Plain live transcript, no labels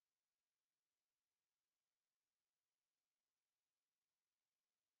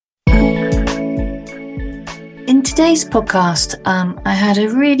today's podcast, I had a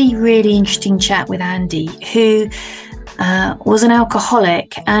really, really interesting chat with Andy, who was an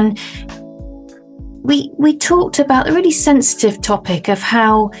alcoholic, and we talked about the really sensitive topic of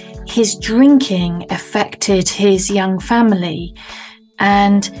how his drinking affected his young family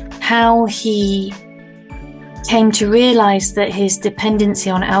and how he came to realize that his dependency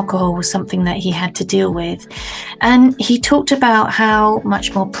on alcohol was something that he had to deal with. And he talked about how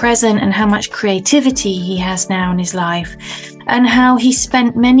much more present and how much creativity he has now in his life, and how he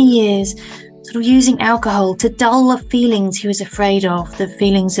spent many years sort of using alcohol to dull the feelings he was afraid of, the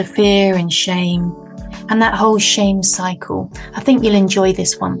feelings of fear and shame, and that whole shame cycle. I think you'll enjoy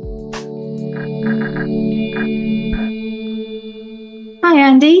this one. Hi,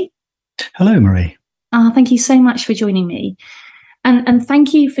 Andy. Hello, Marie. Thank you so much for joining me. And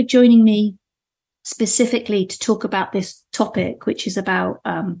thank you for joining me specifically to talk about this topic, which is about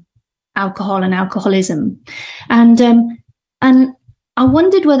alcohol and alcoholism. And I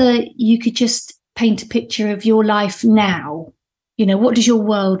wondered whether you could just paint a picture of your life now. You know, what does your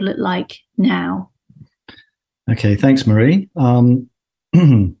world look like now? Okay, thanks, Marie.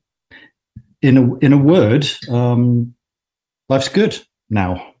 In a word, life's good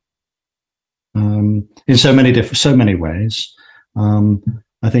now. In so many ways.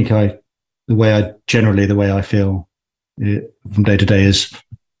 I think the way I feel from day to day is,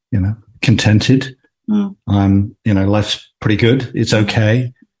 contented. Life's pretty good. It's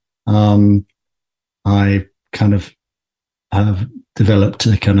okay. I kind of have developed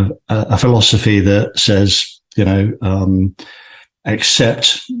a kind of a philosophy that says,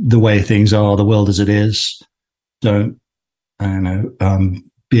 accept the way things are, the world as it is. Don't,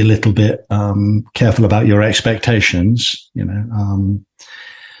 be a little bit careful about your expectations,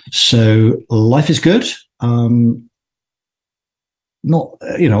 So life is good.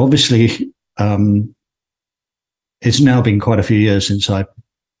 Obviously, it's now been quite a few years since I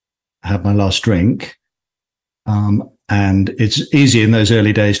had my last drink. And it's easy in those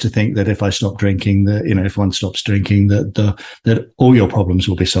early days to think that if I stop drinking, if one stops drinking, that all your problems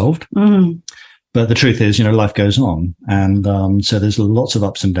will be solved. Mm. But the truth is, life goes on. And so there's lots of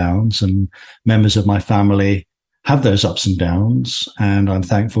ups and downs, and members of my family have those ups and downs. And I'm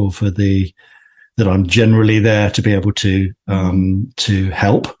thankful that I'm generally there to be able to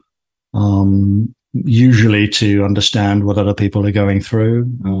help, usually to understand what other people are going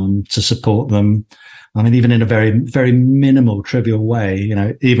through, to support them. I mean, even in a very, very minimal, trivial way,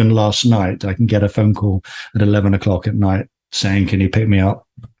 even last night, I can get a phone call at 11 o'clock at night saying, can you pick me up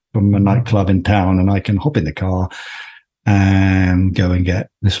from a nightclub in town? And I can hop in the car and go and get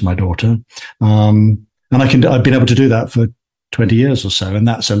this, my daughter. And I've been able to do that for 20 years or so. And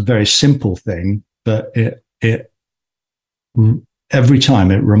that's a very simple thing, but it every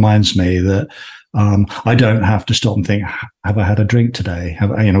time it reminds me that, I don't have to stop and think, have I had a drink today?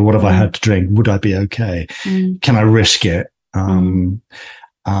 What have I had to drink? Would I be okay? Can I risk it?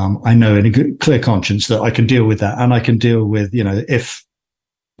 I know in a clear conscience that I can deal with that. And I can deal with, if,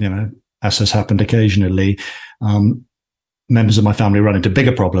 as has happened occasionally, members of my family run into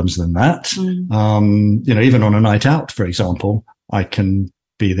bigger problems than that. Even on a night out, for example, I can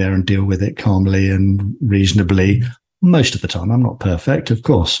be there and deal with it calmly and reasonably most of the time. I'm not perfect, of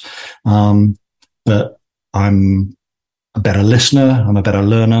course. But I'm a better listener. I'm a better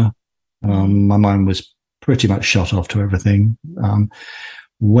learner. My mind was pretty much shut off to everything.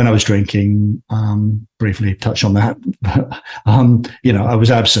 When I was drinking, briefly touch on that, I was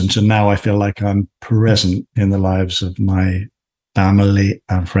absent, and now I feel like I'm present in the lives of my family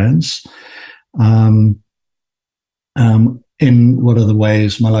and friends. In what other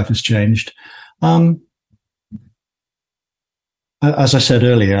ways my life has changed? As I said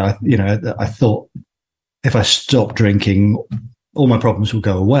earlier, I thought if I stopped drinking, all my problems will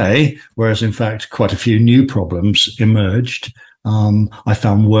go away, whereas in fact, quite a few new problems emerged. I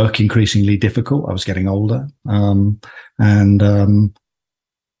found work increasingly difficult. I was getting older, and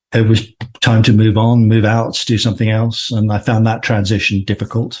it was time to move on, move out, do something else. And I found that transition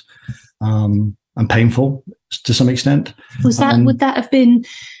difficult and painful to some extent. Would that have been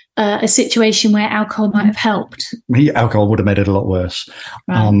a situation where alcohol might have helped? Alcohol would have made it a lot worse.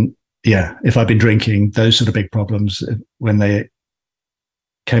 Right. If I'd been drinking, those sort of big problems, when they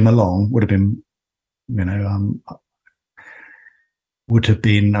came along, would have been,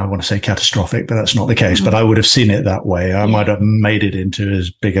 I want to say catastrophic, but that's not the case. Mm-hmm. But I would have seen it that way. I might have made it into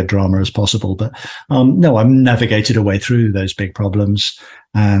as big a drama as possible. But no, I've navigated a way through those big problems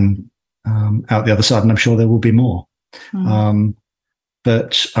and out the other side, and I'm sure there will be more. Mm.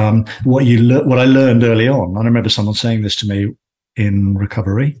 But what I learned early on, I remember someone saying this to me in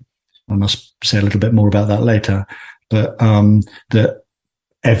recovery, I must say a little bit more about that later, but that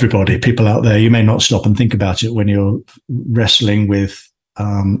everybody, people out there, you may not stop and think about it when you're wrestling with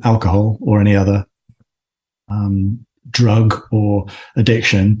alcohol or any other drug or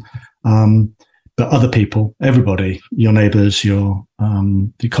addiction. But other people, everybody, your neighbors, your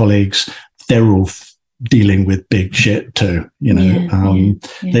colleagues, they're all dealing with big shit too. You know,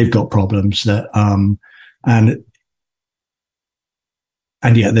 they've got problems that, and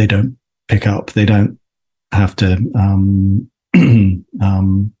yet they don't pick up. They don't have to,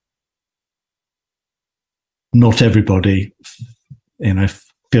 not everybody, you know,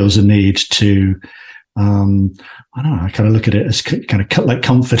 feels a need to, I don't know, I kind of look at it as kind of like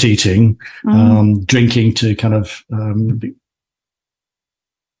comfort eating, drinking to kind of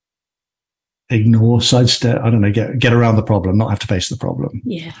ignore, sidestep, I don't know, get around the problem, not have to face the problem.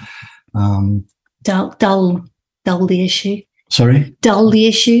 Yeah. Dull the issue. Sorry? Dull the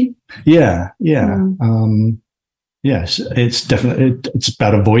issue. Yeah. Yes, it's definitely, it's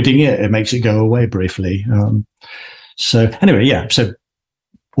about avoiding it. It makes it go away briefly. So anyway, yeah. So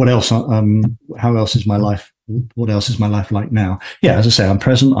what else? How else is my life? What else is my life like now? Yeah, as I say, I'm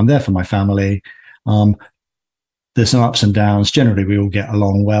present. I'm there for my family. There's some ups and downs. Generally, we all get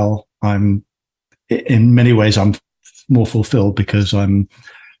along well. In many ways, I'm more fulfilled because I'm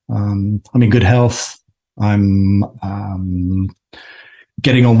in good health. I'm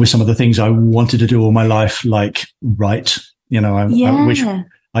getting on with some of the things I wanted to do all my life, like write. You know, I wish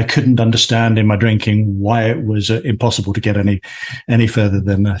I couldn't understand in my drinking why it was impossible to get any further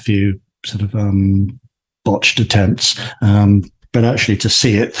than a few sort of botched attempts. But actually to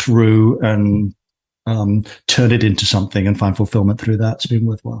see it through and turn it into something and find fulfillment through that's been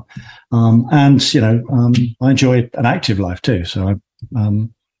worthwhile. And, you know, I enjoy an active life too. So I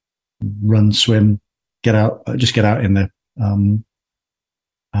run, swim, get out in the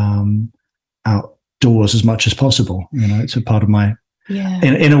outdoors as much as possible. You know, it's a part of my,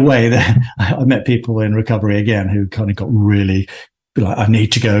 in a way that I met people in recovery again who kind of got really like, I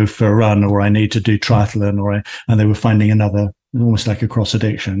need to go for a run, or I need to do triathlon, and they were finding another, almost like a cross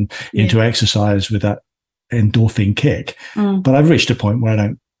addiction into exercise with that endorphin kick. But I've reached a point where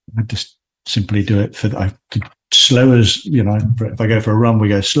I just simply do it slow as, you know, if I go for a run, we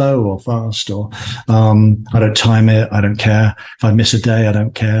go slow or fast, or I don't time it. I don't care. If I miss a day, I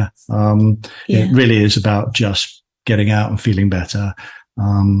don't care. It really is about just getting out and feeling better,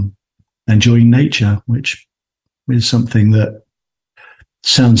 enjoying nature, which is something that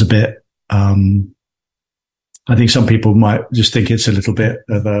sounds a bit, I think some people might just think it's a little bit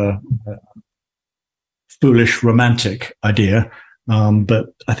of a foolish romantic idea. But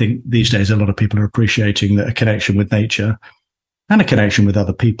I think these days a lot of people are appreciating that a connection with nature and a connection with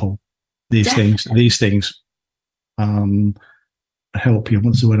other people, these things help you.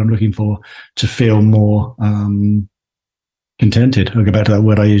 What's the word I'm looking for? To feel more contented. I'll go back to that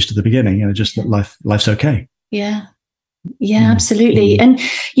word I used at the beginning. You know, just that life's okay. Yeah, absolutely. And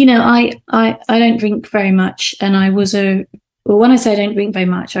you know, I don't drink very much, and when I say I don't drink very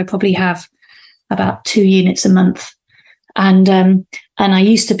much, I probably have about 2 units a month. And I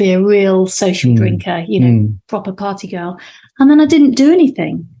used to be a real social drinker, you know, proper party girl. And then I didn't do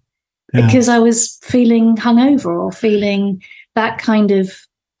anything because I was feeling hungover or feeling that kind of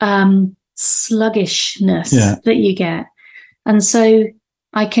sluggishness that you get. And so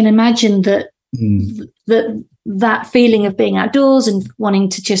I can imagine that that feeling of being outdoors and wanting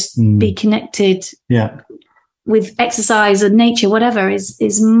to just be connected with exercise and nature, whatever,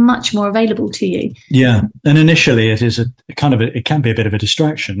 is much more available to you. Yeah. And initially it is it can be a bit of a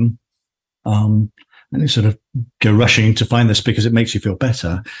distraction. And you sort of go rushing to find this because it makes you feel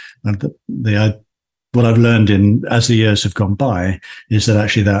better. And what I've learned as the years have gone by is that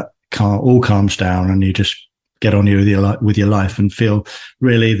actually that all calms down and you just get on with your life and feel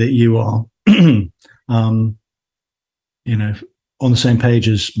really that you are, you know, on the same page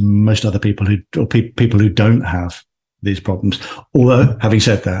as most other people people who don't have these problems. Although, having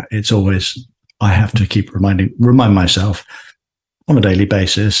said that, it's always, I have to keep remind myself on a daily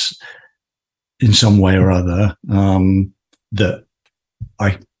basis in some way or other, that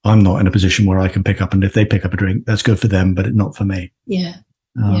I'm not in a position where I can pick up, and if they pick up a drink, that's good for them, but not for me. Yeah.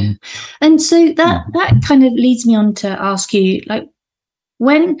 And so that kind of leads me on to ask you, like,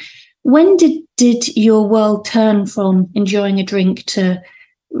 when did your world turn from enjoying a drink to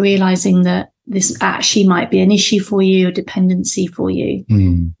realizing that this actually might be an issue for you, a dependency for you?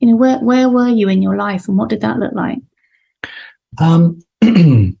 You know, where were you in your life, and what did that look like? I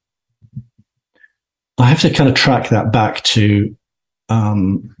have to kind of track that back to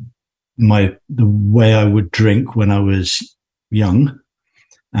the way I would drink when I was young.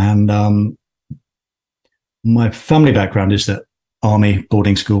 And my family background is that army,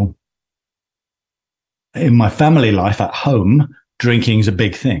 boarding school. In my family life at home, drinking's a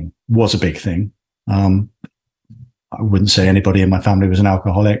big thing, was a big thing. I wouldn't say anybody in my family was an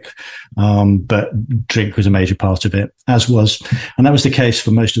alcoholic, but drink was a major part of it, and that was the case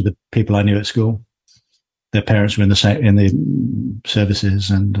for most of the people I knew at school. Their parents were in the services,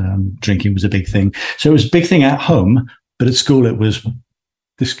 and drinking was a big thing. So it was a big thing at home, but at school it was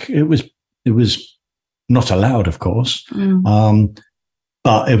not allowed, of course.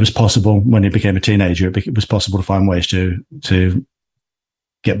 But it was possible when he became a teenager. It was possible to find ways to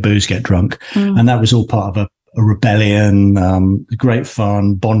get booze, get drunk, and that was all part of a rebellion, great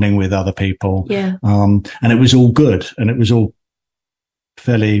fun, bonding with other people. Yeah. And it was all good, and it was all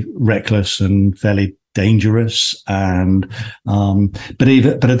fairly reckless and fairly dangerous. And but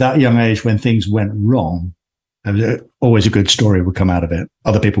at that young age, when things went wrong, always a good story would come out of it.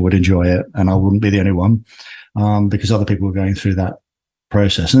 Other people would enjoy it, and I wouldn't be the only one, because other people were going through that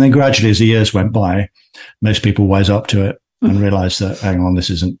process. And then gradually, as the years went by, most people wise up to it and realize that, hang on, this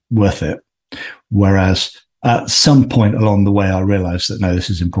isn't worth it. Whereas at some point along the way, I realized that, no, this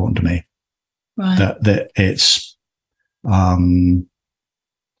is important to me. Right. That it's,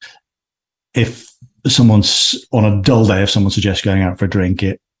 if someone's on a dull day, if someone suggests going out for a drink,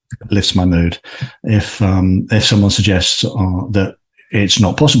 it lifts my mood. If someone suggests that it's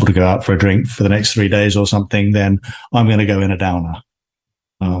not possible to go out for a drink for the next 3 days or something, then I'm going to go in a downer.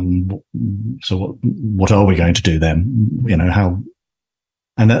 So what are we going to do then? You know, how,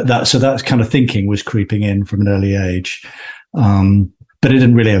 and so that kind of thinking was creeping in from an early age. But it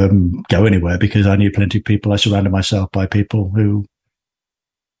didn't really ever go anywhere, because I knew plenty of people. I surrounded myself by people who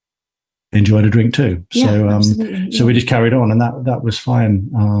enjoyed a drink too. Yeah, so we just carried on, and that was fine.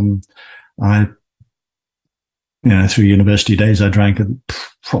 Through university days, I drank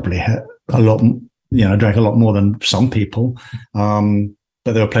probably a lot. I drank a lot more than some people.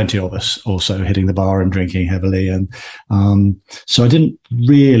 But there were plenty of us also hitting the bar and drinking heavily. And so I didn't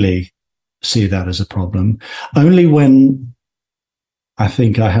really see that as a problem. Only when I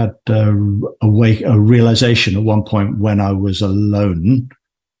think I had a realization at one point when I was alone.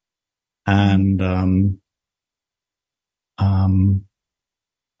 And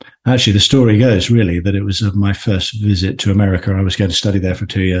actually, the story goes really that it was my first visit to America. I was going to study there for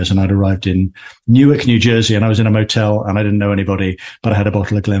 2 years, and I'd arrived in Newark, New Jersey, and I was in a motel, and I didn't know anybody, but I had a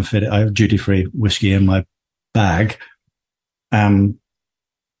bottle of Glenfiddich, duty-free whiskey in my bag. And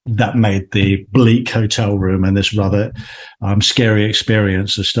that made the bleak hotel room and this rather scary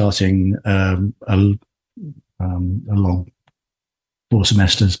experience of starting a long 4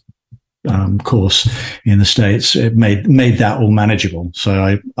 semesters course in the States. It made that all manageable. So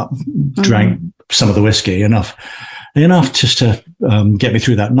I drank some of the whiskey, enough just to get me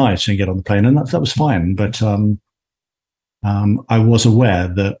through that night and get on the plane, and that was fine. But I was aware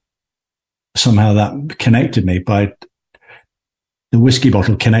that somehow that connected me, by the whiskey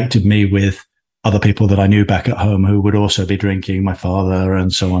bottle connected me with other people that I knew back at home who would also be drinking, my father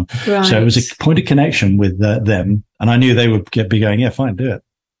and so on. Right. So it was a point of connection with them, and I knew they would be going, yeah, fine, do it.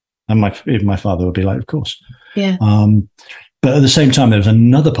 And even my father would be like, of course. Yeah. But at the same time, there was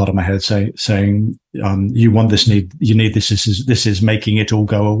another part of my head saying, you want this, you need this. This is making it all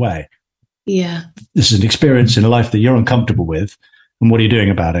go away. Yeah. This is an experience in life that you're uncomfortable with. And what are you doing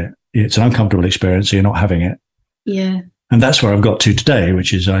about it? It's an uncomfortable experience, so you're not having it. Yeah. And that's where I've got to today,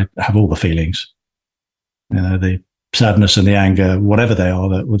 which is I have all the feelings, the sadness and the anger, whatever they are,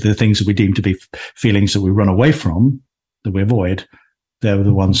 the things that we deem to be feelings that we run away from, that we avoid. They're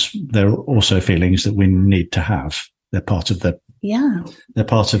also feelings that we need to have. They're part of they're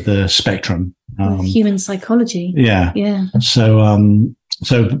part of the spectrum. Human psychology. Yeah. Yeah.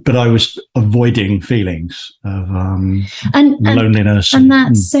 But I was avoiding feelings of loneliness. And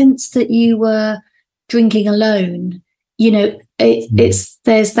that sense that you were drinking alone, there's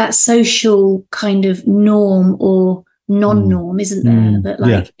that social kind of norm or non-norm, isn't there?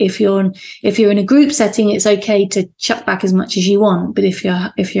 That if you're in a group setting, it's okay to chuck back as much as you want, but if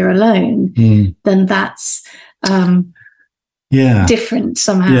you're alone, then that's different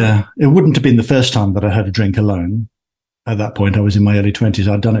somehow. Yeah, it wouldn't have been the first time that I had a drink alone. At that point, I was in my early 20s.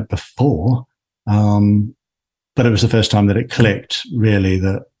 I'd done it before, but it was the first time that it clicked, really,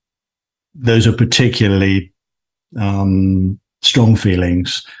 that those are particularly strong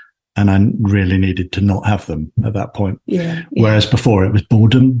feelings, and I really needed to not have them at that point. Yeah. Whereas before it was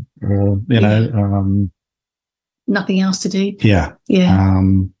boredom, or nothing else to do. Yeah. Yeah.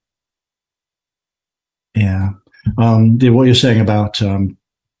 What you're saying about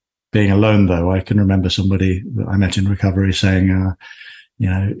being alone, though, I can remember somebody that I met in recovery saying,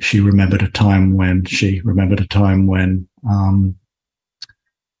 she remembered a time when she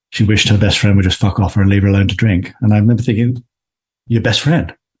wished her best friend would just fuck off her and leave her alone to drink. And I remember thinking, your best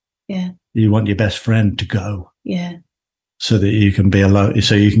friend. Yeah. You want your best friend to go. Yeah. So that you can be alone,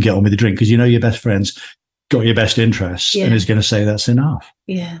 so you can get on with the drink, because your best friend's got your best interests and is going to say that's enough.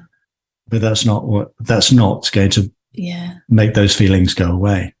 Yeah. But that's not going to make those feelings go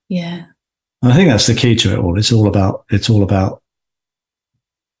away. Yeah. And I think that's the key to it all. It's all about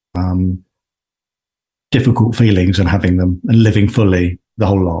difficult feelings and having them and living fully the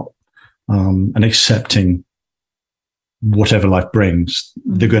whole lot, and accepting whatever life brings,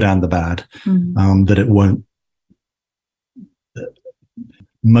 the good and the bad, that it won't,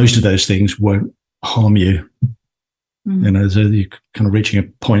 most of those things won't harm you. So you're kind of reaching a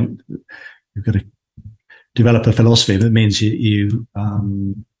point, you've got to develop a philosophy that means you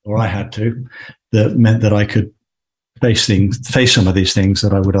or I had to, that meant that I could face some of these things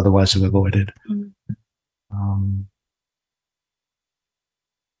that I would otherwise have avoided.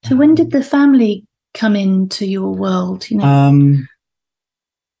 So when did the family come into your world?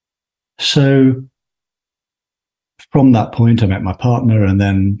 So from that point, I met my partner, and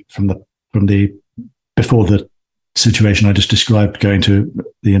then from the before the situation I just described, going to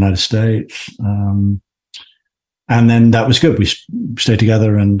the United States, and then that was good. We stayed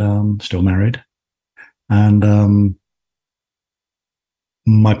together and still married, and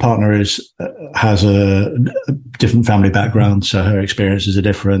my partner has a different family background, so her experiences are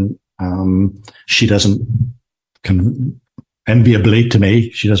different. She doesn't, enviably to me,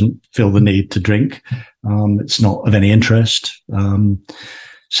 she doesn't feel the need to drink. It's not of any interest.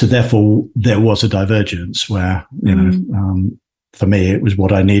 So therefore, there was a divergence where, for me, it was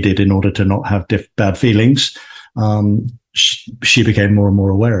what I needed in order to not have bad feelings. She became more and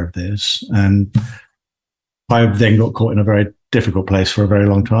more aware of this, and I then got caught in a very difficult place for a very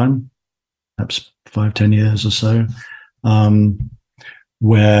long time, perhaps 5-10 years or so,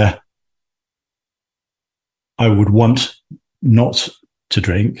 where I would want not to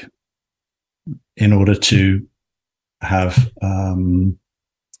drink in order to have a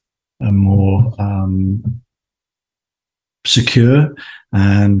more secure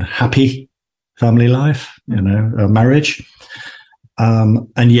and happy family life, a marriage.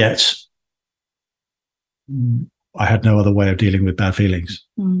 And yet I had no other way of dealing with bad feelings.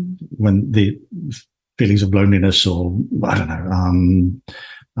 When the feelings of loneliness or, I don't know,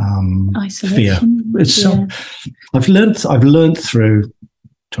 isolation, fear. I've learned through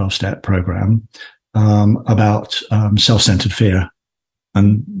 12-step program about self-centered fear,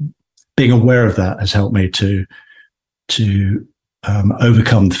 and being aware of that has helped me to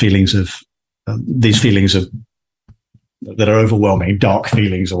overcome the feelings of these feelings of that are overwhelming, dark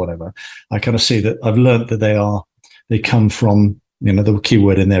feelings or whatever. I kind of see that I've learned that they come from, the key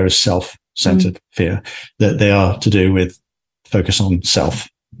word in there is self-centered fear, that they are to do with focus on self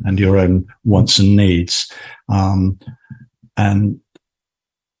and your own wants and needs. And in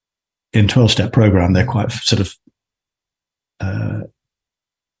 12-step program, they're quite sort of, the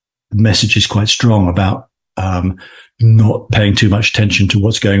message is quite strong about not paying too much attention to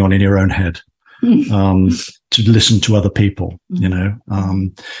what's going on in your own head. To listen to other people,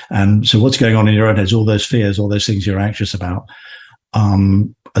 and so what's going on in your own head is all those fears, all those things you're anxious about.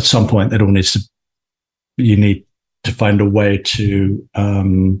 At some point, it all needs to. You need to find a way to. I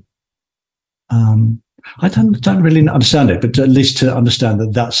don't really understand it, but at least to understand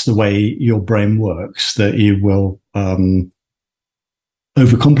that that's the way your brain works. That you will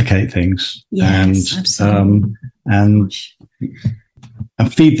overcomplicate things, and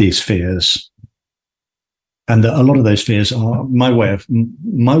feed these fears. And a lot of those fears are my way of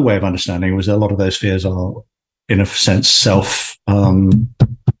understanding was a lot of those fears are, in a sense, what's the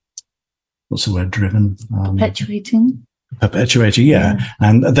word? Driven, perpetuating. Yeah.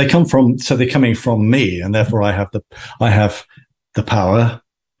 And they're coming from me, and therefore I have the power.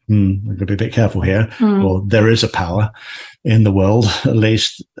 I've got to be a bit careful here. Or there is a power in the world, at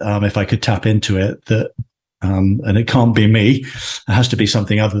least if I could tap into it, that. And it can't be me. It has to be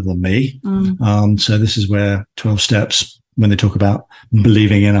something other than me. So this is where 12 steps, when they talk about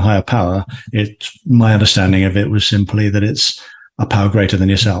believing in a higher power, my understanding of it was simply that it's a power greater than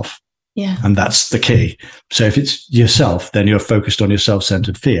yourself. Yeah. And that's the key. So if it's yourself, then you're focused on your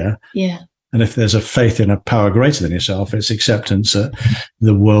self-centered fear. Yeah. And if there's a faith in a power greater than yourself, it's acceptance that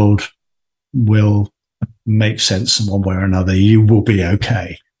the world will make sense in one way or another. You will be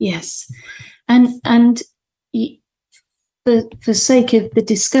okay. Yes. And for sake of the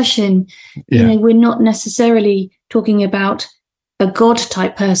discussion, we're not necessarily talking about a God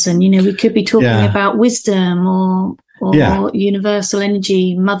type person. We could be talking about wisdom or or universal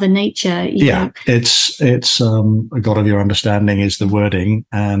energy, Mother Nature. You know. It's a God of your understanding is the wording,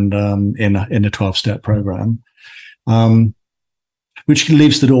 and in a 12-step program, which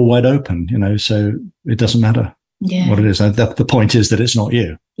leaves the door wide open. You know, so it doesn't matter what it is. The point is that it's not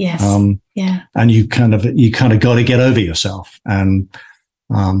you. Yes. And you kind of got to get over yourself and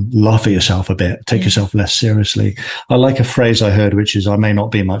laugh at yourself a bit, take yourself less seriously. I like a phrase I heard, which is, "I may not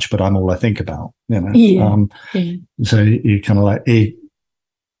be much, but I'm all I think about." You know, so you kind of like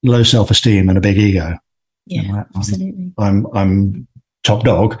low self-esteem and a big ego. Yeah, you know, absolutely. I'm top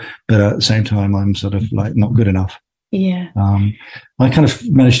dog, but at the same time, I'm sort of like not good enough. Yeah. I kind of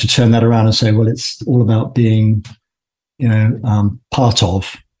managed to turn that around and say, well, it's all about being, you know, part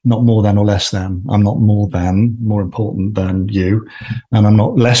of, not more than or less than. I'm not more important than you, and I'm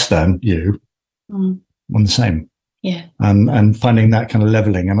not less than you. I'm the same. Yeah. And finding that kind of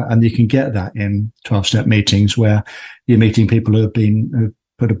leveling, and you can get that in 12-step meetings where you're meeting people who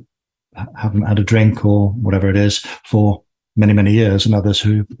haven't had a drink or whatever it is for many, many years, and others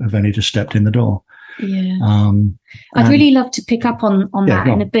who have only just stepped in the door. Yeah. I'd really love to pick up on that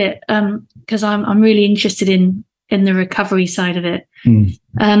in a bit, because I'm really interested in the recovery side of it. When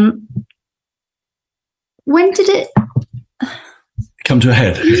did it come to a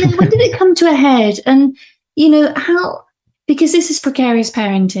head? When did it come to a head? And, you know, how, because this is precarious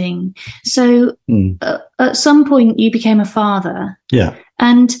parenting. So at some point you became a father. Yeah.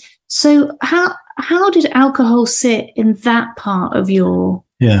 And so how did alcohol sit in that part of your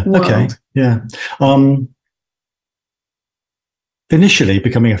world? Okay. Yeah. Initially,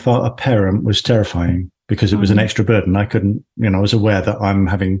 becoming a parent was terrifying because it was an extra burden. I couldn't, you know, I was aware that I'm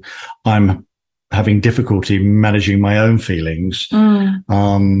having difficulty managing my own feelings. And,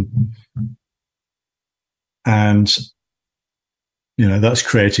 you know, that's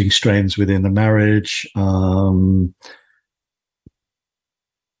creating strains within the marriage.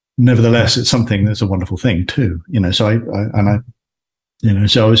 Nevertheless, it's something that's a wonderful thing too, you know, so I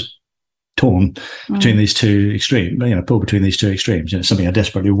was torn between these two extremes, you know, pulled between these two extremes. You know, it's something I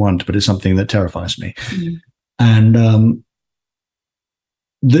desperately want, but it's something that terrifies me. And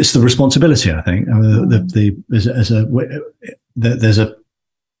it's the responsibility, I think. I mean, there's a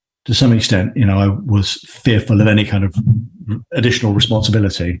to some extent, you know, I was fearful of any kind of additional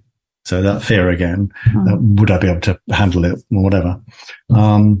responsibility. So that fear again, would I be able to handle it or whatever?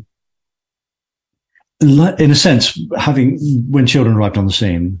 In a sense, when children arrived on the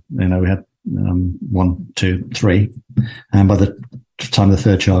scene, you know, we had 1, 2, 3, and by the time the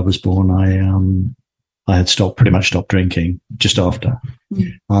third child was born, I had pretty much stopped drinking just after,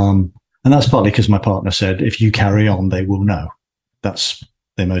 and that's partly because my partner said, "If you carry on, they will know." That's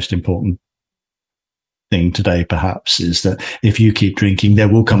the most important thing today, perhaps, is that if you keep drinking, there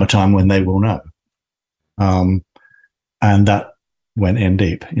will come a time when they will know, and that went in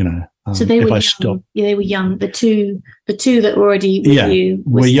deep, you know. So they were young. Yeah, they were young. The two that were already with you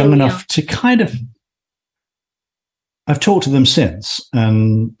were young enough to kind of. I've talked to them since,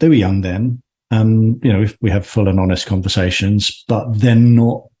 and they were young then, and you know, we have full and honest conversations, but they're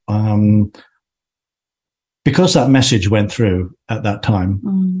not because that message went through at that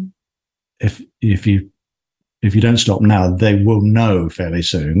time. If you don't stop now, they will know fairly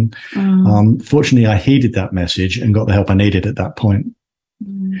soon. Fortunately, I heeded that message and got the help I needed at that point.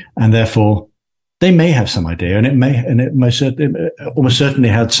 And therefore, they may have some idea, and it almost certainly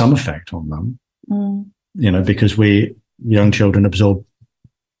had some effect on them. You know, because young children absorb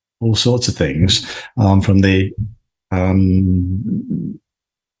all sorts of things from the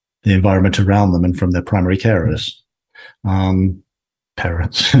environment around them and from their primary carers,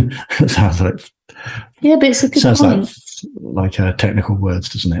 parents. Sounds like but it's a good sounds point. like technical words,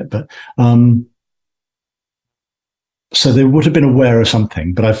 doesn't it? But so they would have been aware of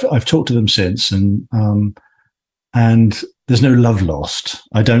something, but I've talked to them since, and there's no love lost.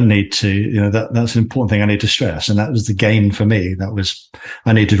 I don't need to, you know, that's an important thing I need to stress, and that was the gain for me.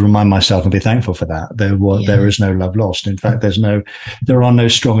 I need to remind myself and be thankful for that. There is no love lost. In fact, there are no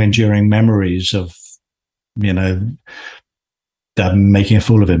strong, enduring memories of, you know, Dad making a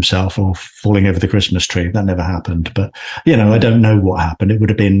fool of himself or falling over the Christmas tree. That never happened. But, you know, I don't know what happened. It would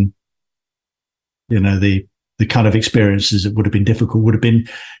have been, you know, the kind of experiences that would have been difficult would have been,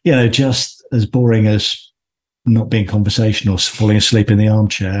 you know, just as boring as not being conversational, falling asleep in the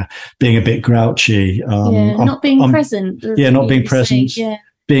armchair, being a bit grouchy. Not being present. Not being present.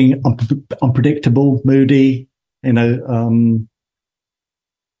 Being unpredictable, moody, you know,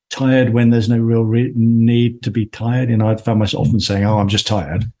 tired when there's no real need to be tired. You know, I'd found myself often saying, "Oh, I'm just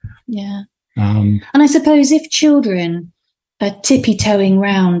tired." Yeah. And I suppose if children tippy-toeing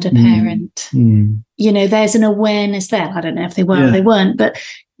round a parent. You know, there's an awareness there. I don't know if they were or they weren't, but,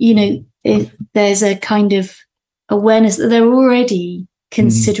 you know, if there's a kind of awareness that they're already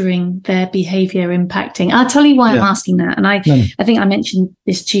considering their behavior impacting. I'll tell you why I'm asking that. And I think I mentioned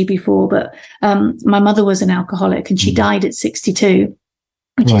this to you before, but my mother was an alcoholic and she died at 62,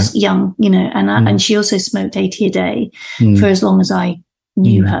 which is young, you know, and she also smoked 80 a day for as long as I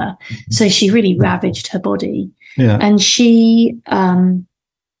knew her. So she really ravaged her body. Yeah. And she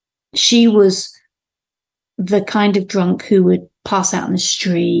was the kind of drunk who would pass out on the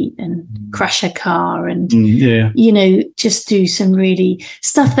street and crash her car and, you know, just do some really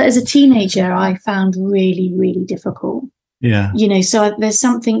stuff that as a teenager I found really, really difficult. Yeah. You know, so there's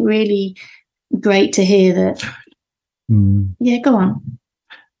something really great to hear that. Yeah, go on.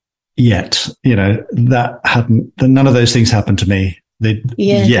 Yet, you know, none of those things happened to me.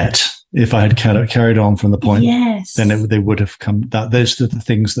 Yet, if I had carried on from the point, then they would have come. Those are the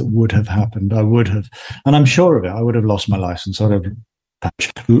things that would have happened. I would have, and I'm sure of it. I would have lost my license.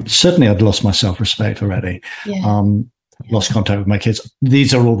 Certainly, I'd lost my self-respect already. Yeah. Lost contact with my kids.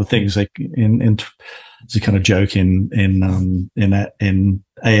 These are all the things it's a kind of joke in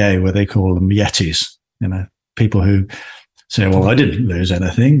AA where they call them yetis. You know, people who say, well, I didn't lose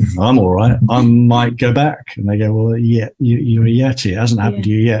anything. I'm all right. I might go back. And they go, well, you're a yeti. It hasn't happened to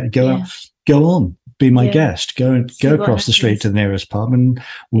you yet. Go on, be my guest. Go across the street to the nearest pub and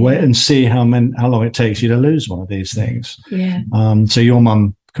wait and see how long it takes you to lose one of these things. Yeah. So your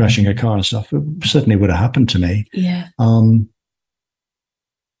mum crashing her car and stuff, it certainly would have happened to me. Yeah.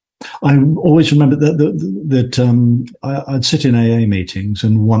 I always remember that I'd sit in AA meetings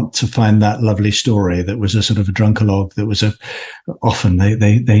and want to find that lovely story that was a sort of a drunkalogue that was often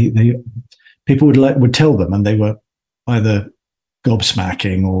they people would tell them and they were either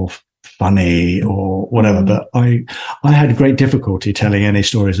gobsmacking or funny or whatever. But I had great difficulty telling any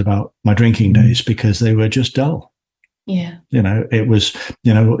stories about my drinking days because they were just dull. Yeah. You know, it was,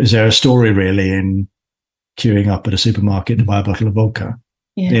 you know, is there a story really in queuing up at a supermarket to buy a bottle of vodka?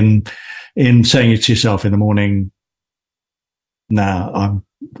 Yeah. In saying it to yourself in the morning, I'm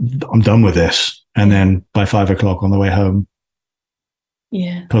done with this, and then by 5 o'clock on the way home,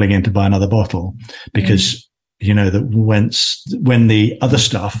 pulling in to buy another bottle because you know that when the other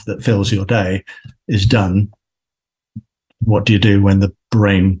stuff that fills your day is done, what do you do when the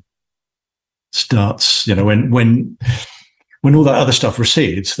brain starts? You know, when all that other stuff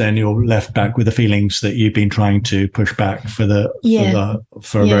recedes, then you're left back with the feelings that you've been trying to push back for a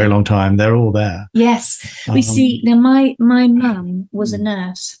very long time. They're all there. Yes. We see now my mum was a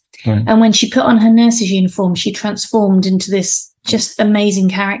nurse. Right. And when she put on her nurse's uniform, she transformed into this just amazing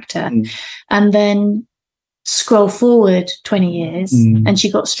character. And then scroll forward 20 years and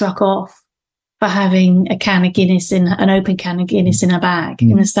she got struck off for having an open can of Guinness in her bag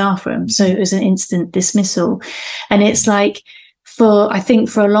in the staff room. So it was an instant dismissal. And it's like I think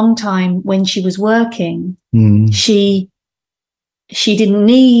for a long time when she was working, she didn't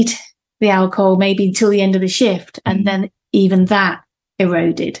need the alcohol maybe until the end of the shift. And then even that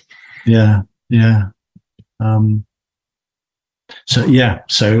eroded. Yeah. Yeah. So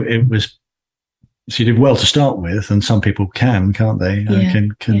it was, she did well to start with, and some people can't they?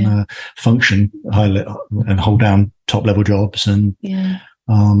 Can function highly and hold down top level jobs, and you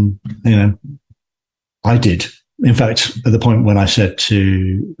know, I did. In fact, at the point when I said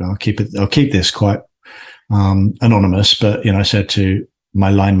I'll keep this quite anonymous, but you know, I said to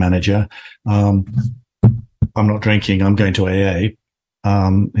my line manager, "I'm not drinking. I'm going to AA."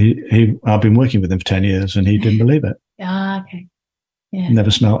 I've been working with him for 10 years, and he didn't believe it. Okay. Yeah.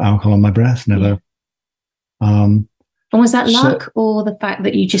 Never smelled alcohol on my breath. Never. Yeah. And was that luck or the fact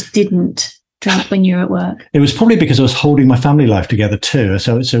that you just didn't drink when you were at work? It was probably because I was holding my family life together too.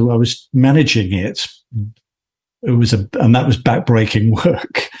 So I was managing it. And that was backbreaking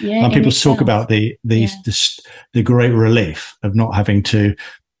work. Yeah, and people talk about the great relief of not having to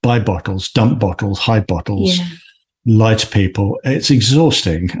buy bottles, dump bottles, hide bottles, lie to people. It's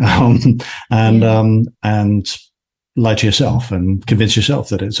exhausting. And lie to yourself and convince yourself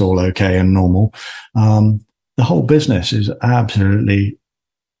that it's all okay and normal. The whole business is absolutely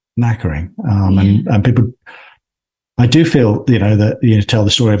knackering. And people, I do feel, you know, that you tell the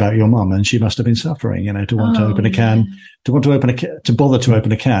story about your mum and she must have been suffering, you know, to want to open a can, to bother to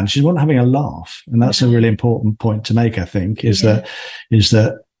open a can. She wasn't having a laugh. And that's a really important point to make, I think, is that,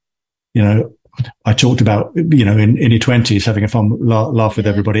 you know, I talked about, you know, in your 20s, having a fun laugh with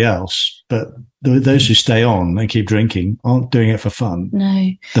everybody else. But those who stay on and keep drinking aren't doing it for fun.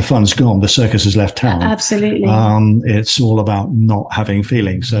 No. The fun's gone. The circus has left town. Absolutely. It's all about not having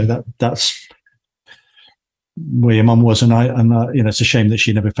feelings. So that's where your mum was, and it's a shame that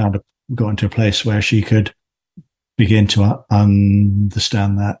she never got into a place where she could begin to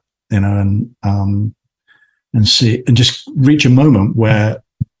understand that, and see, and just reach a moment a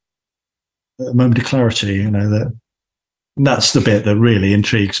moment of clarity, that's the bit that really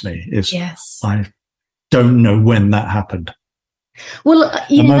intrigues me. Is yes, I don't know when that happened. Well,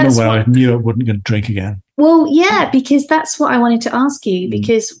 a moment where I knew I wasn't going to drink again. Well, yeah, because that's what I wanted to ask you.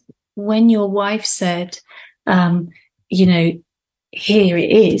 Because when your wife said, here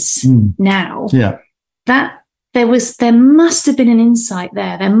it is now, yeah, that there must have been an insight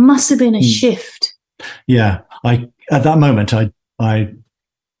there. There must have been a shift. Yeah, at that moment, I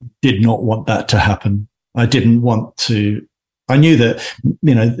did not want that to happen. I didn't want to. I knew that,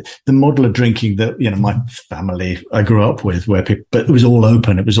 the model of drinking that, my family I grew up with, but it was all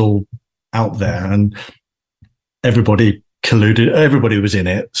open, it was all out there, and everybody colluded, everybody was in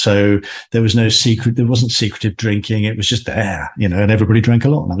it. So there was no secret, there wasn't secretive drinking, it was just there, and everybody drank a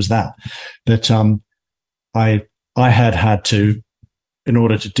lot, and that was that. But I had to, in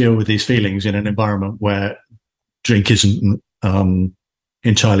order to deal with these feelings in an environment where drink isn't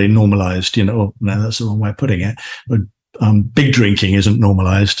entirely normalized, no, that's the wrong way of putting it, but big drinking isn't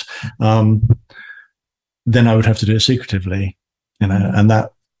normalized, then I would have to do it secretively, and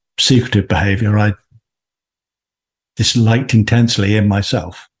that secretive behavior I disliked intensely in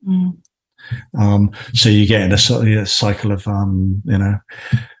myself. So you get in a cycle of,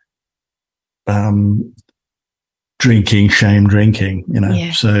 drinking, shame drinking,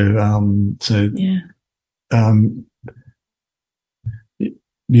 Yeah.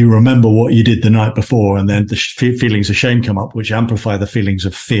 You remember what you did the night before, and then the feelings of shame come up, which amplify the feelings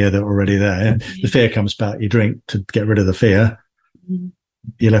of fear that are already there. Yeah. The fear comes back. You drink to get rid of the fear.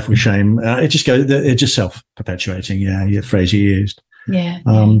 You're left with shame. It's just self-perpetuating. Yeah, the phrase you used. Yeah.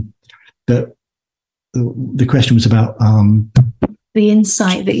 But the question was about the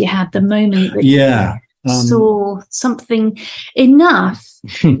insight that you had, the moment that you saw something enough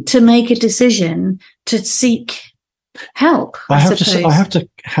to make a decision to seek help. I have to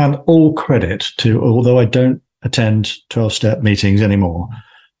hand all credit to, although I don't attend 12-step meetings anymore,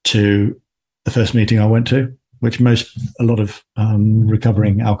 to the first meeting I went to, which a lot of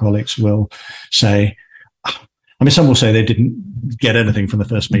recovering alcoholics will say. I mean, some will say they didn't get anything from the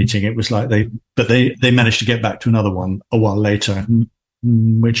first meeting. It was like they managed to get back to another one a while later, in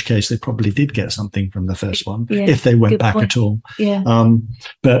which case they probably did get something from the first one, if they went back at all. Yeah.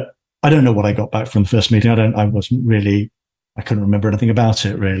 But I don't know what I got back from the first meeting. I couldn't remember anything about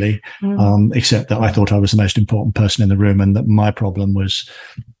it really, except that I thought I was the most important person in the room, and that my problem was,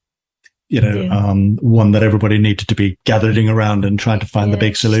 one that everybody needed to be gathering around and trying to find the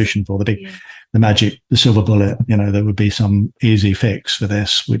big solution for, the magic, the silver bullet. There would be some easy fix for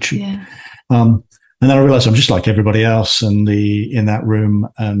this, and then I realized I'm just like everybody else, and in that room,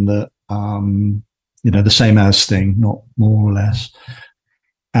 and the same as thing, not more or less.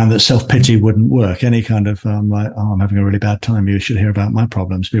 And that self-pity wouldn't work. Any kind of I'm having a really bad time, you should hear about my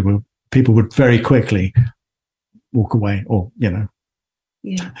problems. People would very quickly walk away, or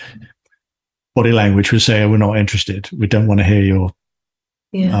body language would say, "We're not interested. We don't want to hear your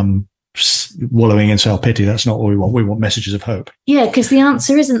wallowing in self-pity. That's not what we want. We want messages of hope." Yeah, because the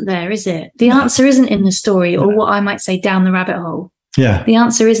answer isn't there, is it? The answer isn't in the story, or what I might say, down the rabbit hole. Yeah, the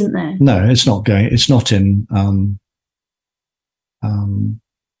answer isn't there. No, it's not going. It's not in.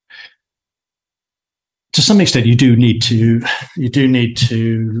 To some extent, you do need to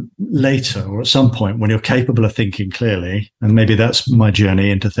later, or at some point when you're capable of thinking clearly, and maybe that's my journey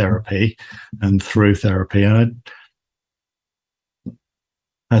into therapy and through therapy. And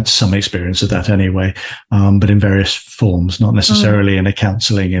I had some experience of that anyway, but in various forms, not necessarily in a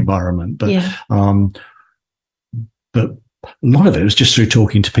counselling environment, but a lot of it was just through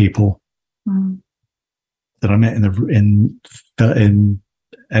talking to people that I met in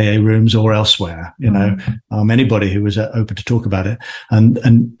AA rooms or elsewhere, anybody who was open to talk about it.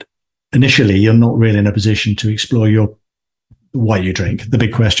 And initially, you're not really in a position to explore why you drink. The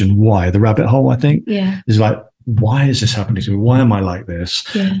big question, why? The rabbit hole, I think, is like, why is this happening to me? Why am I like this?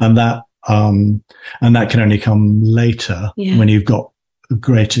 Yeah. And that can only come later when you've got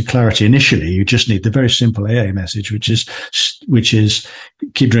greater clarity. Initially, you just need the very simple AA message, which is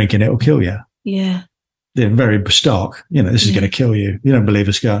keep drinking, it'll kill you. Yeah. They're very stark. This is going to kill you. You don't believe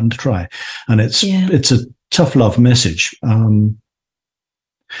us, go out and try. And it's a tough love message.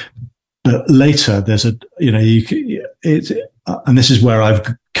 But later there's and this is where I've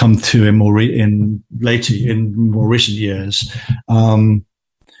come to in more recent years,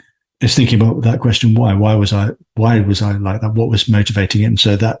 is thinking about that question, why was I like that? What was motivating it? And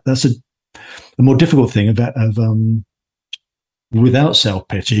so that's the more difficult thing of without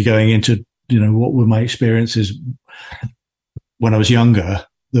self-pity, going into, what were my experiences when I was younger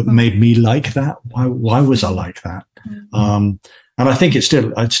that made me like that? Why was I like that? And I think I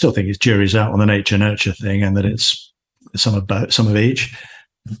still think it's jury's out on the nature nurture thing, and that it's some of each.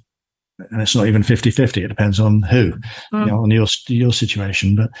 And it's not even 50-50. It depends on who, on your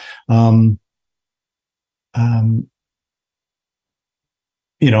situation. But,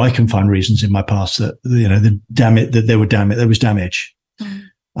 I can find reasons in my past that, there was damage.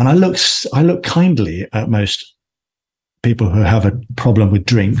 And I look kindly at most people who have a problem with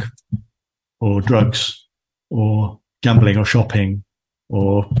drink or drugs or gambling or shopping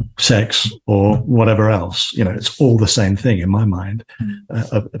or sex or whatever else. It's all the same thing in my mind,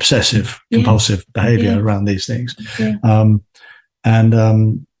 obsessive compulsive behavior around these things. Some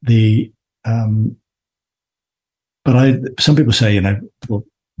people say, well,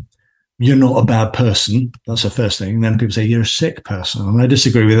 you're not a bad person. That's the first thing. And then people say you're a sick person. And I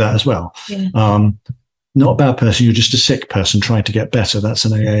disagree with that as well. Not a bad person. You're just a sick person trying to get better. That's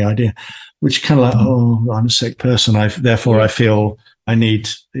an AA idea, which kind of like, I'm a sick person. Therefore I feel I need,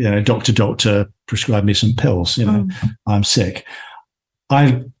 doctor, prescribe me some pills. I'm sick.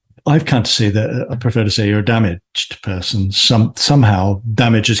 I've come to see that I prefer to say you're a damaged person. Somehow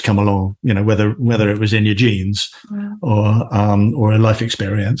damage has come along, whether it was in your genes or a life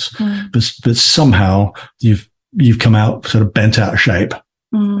experience, but somehow you've come out sort of bent out of shape,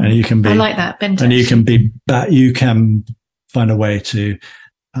 and you can be. I like that, bent. And you can be back. You can find a way to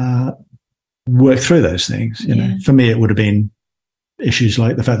work through those things. For me, it would have been issues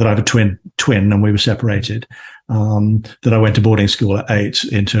like the fact that I have a twin and we were separated, that I went to boarding school at 8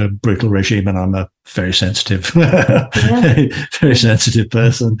 into a brutal regime, and I'm a very sensitive, very sensitive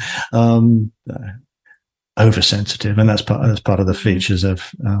person, oversensitive. And that's part of the features of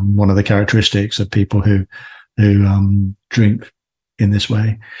one of the characteristics of people who drink in this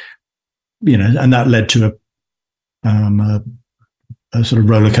way, and that led to a sort of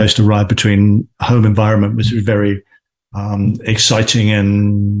roller coaster ride between home environment was very exciting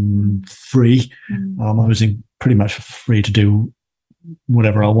and free. I was pretty much free to do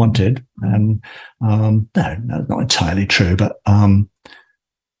whatever I wanted, and no, not entirely true, but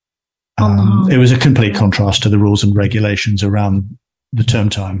it was a complete contrast to the rules and regulations around the term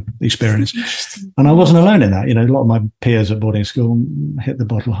time experience. And I wasn't alone in that. A lot of my peers at boarding school hit the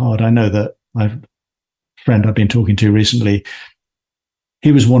bottle hard. I know that my friend I've been talking to recently,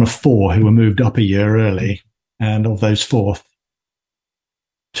 he was one of 4 who were moved up a year early. And of those 4,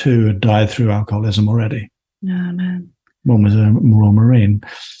 2 had died through alcoholism already. No, man. One was a Royal Marine.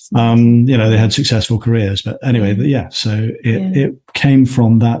 They had successful careers. But anyway, so it came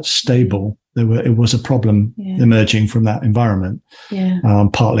from that stable. It was a problem emerging from that environment,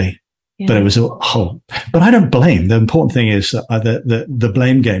 partly. Yeah. But it was a whole. But I don't blame. The important thing is that the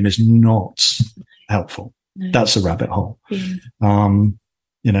blame game is not helpful. No. That's a rabbit hole. Yeah.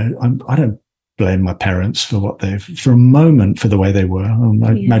 I don't blame my parents for for a moment, for the way they were.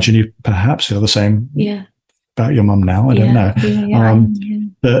 I imagine you perhaps feel the same about your mum now. I don't know.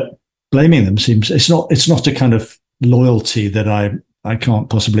 But blaming them it's not a kind of loyalty that I can't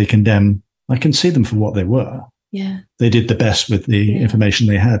possibly condemn. I can see them for what they were. Yeah. They did the best with the information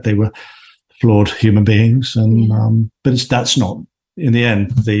they had. They were flawed human beings. And, but that's not, in the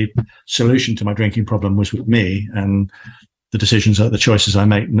end, the solution to my drinking problem was with me, and the choices I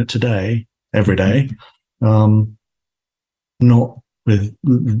make today, every day, not with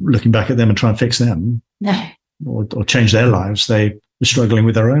looking back at them and trying to fix them. No. Or change their lives. They were struggling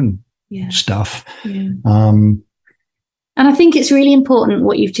with their own stuff. Yeah. And I think it's really important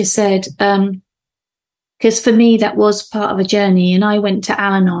what you've just said, because for me that was part of a journey, and I went to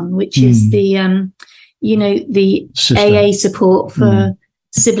Al-Anon, which is the AA support for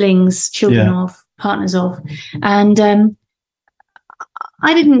siblings, children of, partners of, and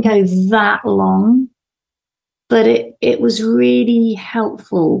I didn't go that long, but it was really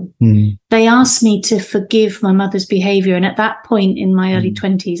helpful. They asked me to forgive my mother's behavior. And at that point in my early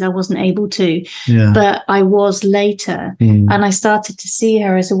 20s, I wasn't able to, but I was later. And I started to see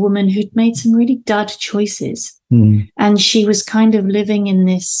her as a woman who'd made some really dud choices. And she was kind of living in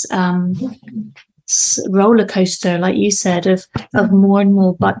this roller coaster, like you said, of more and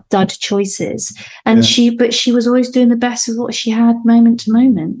more but dud choices. And she was always doing the best of what she had moment to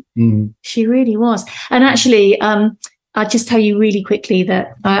moment. She really was. And actually, I'll just tell you really quickly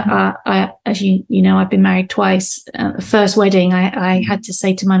that I as you know, I've been married twice. First wedding, I had to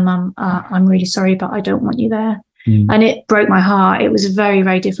say to my mum, I'm really sorry, but I don't want you there. And it broke my heart. It was very,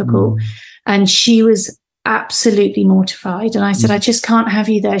 very difficult. And she was absolutely mortified. And I said, I just can't have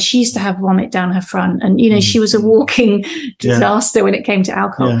you there. She used to have vomit down her front. And, she was a walking disaster when it came to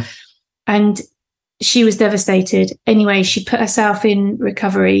alcohol. Yeah. And she was devastated. Anyway, she put herself in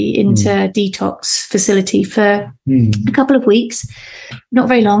recovery into detox facility for a couple of weeks, not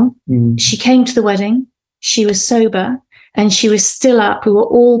very long. She came to the wedding. She was sober and she was still up. We were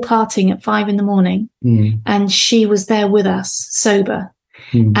all partying at 5 a.m. And she was there with us, sober.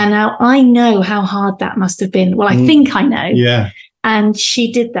 And now I know how hard that must have been. Well, I think I know. Yeah. And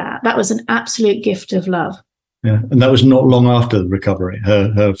she did that. That was an absolute gift of love. Yeah, and that was not long after the recovery,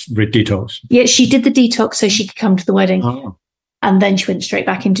 her detox. Yeah, she did the detox so she could come to the wedding. Oh. And then she went straight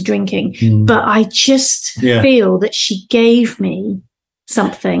back into drinking. But I just feel that she gave me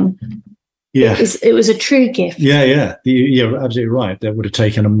something. Yeah. It was a true gift. Yeah. You're absolutely right. That would have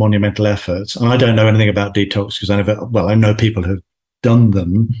taken a monumental effort. And I don't know anything about detox because I know people who've done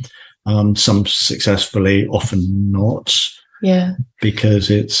them, some successfully, often not. Yeah. Because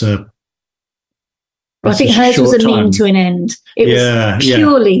it's I think hers was a mean to an end. It was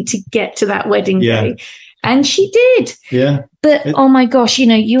purely to get to that wedding day. And she did. Yeah. But, oh my gosh,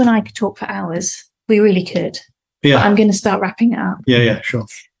 you and I could talk for hours. We really could. Yeah. But I'm going to start wrapping it up. Yeah, sure.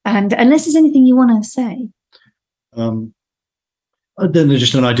 And unless there's anything you want to say. Then there's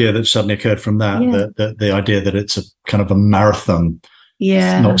just an idea that suddenly occurred from that, that the idea that it's a kind of a marathon,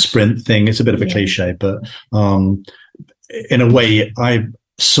 not sprint thing. It's a bit of a cliche, but in a way, I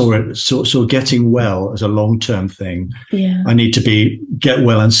saw getting well as a long-term thing. Yeah. I need to get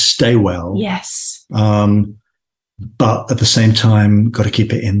well and stay well. Yes. But at the same time, got to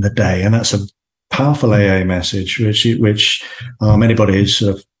keep it in the day. And that's a powerful AA message, which anybody who's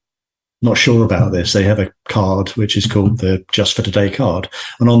sort of not sure about this, they have a card which is called the Just for Today card.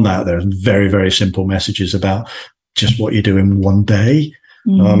 And on that, there are very, very simple messages about just what you do in one day.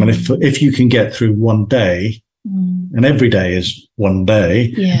 And if you can get through one day, and every day is one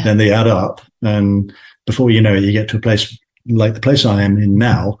day, then they add up. And before you know it, you get to a place like the place I am in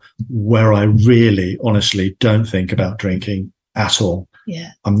now, where I really, honestly don't think about drinking at all.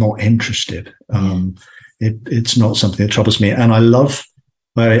 Yeah. I'm not interested. It's not something that troubles me. And I love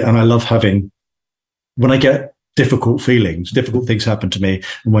having, when I get difficult feelings, difficult things happen to me,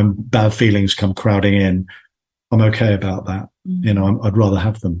 and when bad feelings come crowding in, I'm okay about that. I'd rather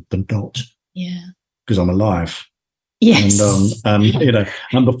have them than not. Yeah. Because I'm alive. Yes.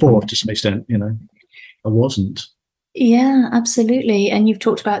 And before, to some extent, I wasn't. Yeah, absolutely. And you've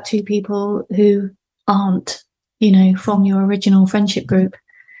talked about two people who aren't, from your original friendship group.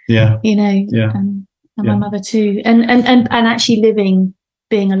 Yeah. And my mother too. And actually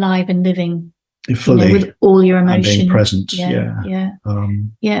being alive and living fully with all your emotions. And being present.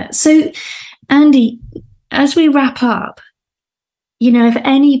 Yeah. So, Andy, as we wrap up, if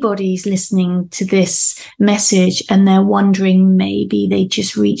anybody's listening to this message and they're wondering, maybe they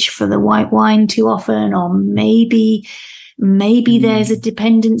just reach for the white wine too often, or maybe there's a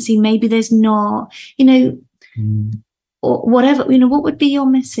dependency, maybe there's not, or whatever, what would be your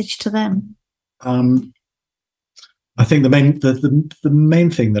message to them? I think the main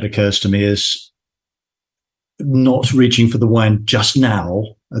thing that occurs to me is not reaching for the wine just now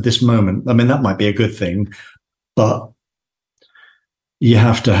at this moment. I mean, that might be a good thing, but you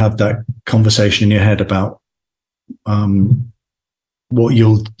have to have that conversation in your head about what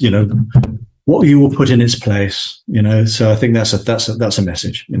you will put in its place. So I think that's a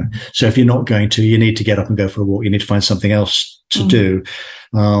message. So if you're not going to, you need to get up and go for a walk. You need to find something else to do.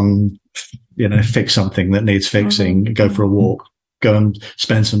 Fix something that needs fixing. Go for a walk. Go and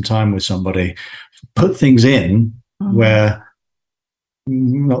spend some time with somebody. Put things in where.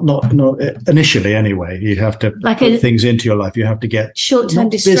 Not initially anyway. You have to put things into your life. You have to get short-term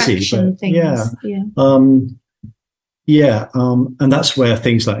distraction things. And that's where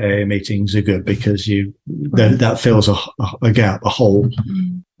things like AA meetings are good, because that fills a gap, a hole,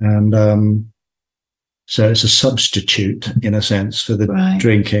 and so it's a substitute in a sense for the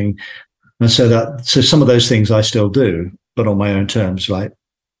drinking. And so some of those things I still do, but on my own terms, like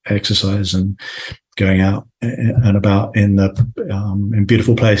exercise and going out and about in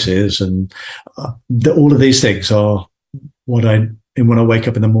beautiful places, and all of these things are what when I wake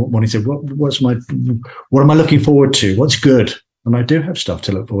up in the morning, say, what am I looking forward to? What's good? And I do have stuff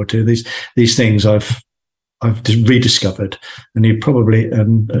to look forward to. These things I've rediscovered, and you probably,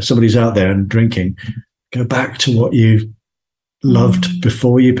 and somebody's out there and drinking, go back to what you loved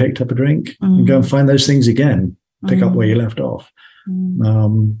before you picked up a drink, and go and find those things again. Pick up where you left off.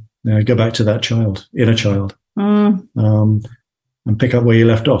 Go back to that inner child. and pick up where you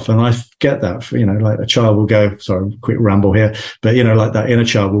left off. And I get that, for, like a child will go, sorry, quick ramble here, but, like that inner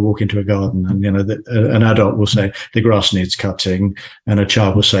child will walk into a garden and, an adult will say the grass needs cutting, and a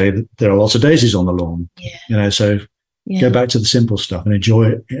child will say that there are lots of daisies on the lawn. So go back to the simple stuff and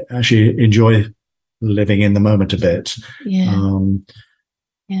enjoy living in the moment a bit.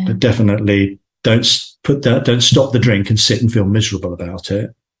 But definitely don't stop the drink and sit and feel miserable about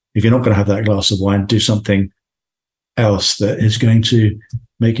it. If you're not going to have that glass of wine, do something else that is going to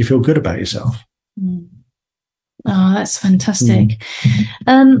make you feel good about yourself. Oh, that's fantastic.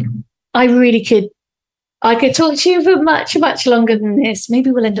 I could talk to you for much, much longer than this.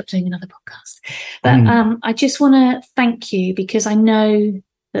 Maybe we'll end up doing another podcast. But I just want to thank you, because I know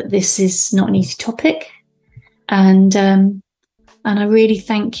that this is not an easy topic. And I really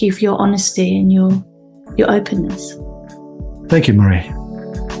thank you for your honesty and your openness. Thank you, Marie.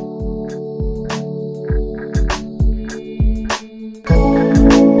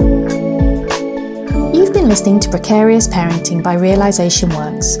 You've been listening to Precarious Parenting by Realization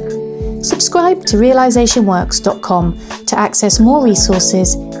Works. Subscribe to realizationworks.com to access more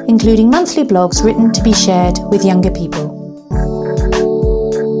resources, including monthly blogs written to be shared with younger people.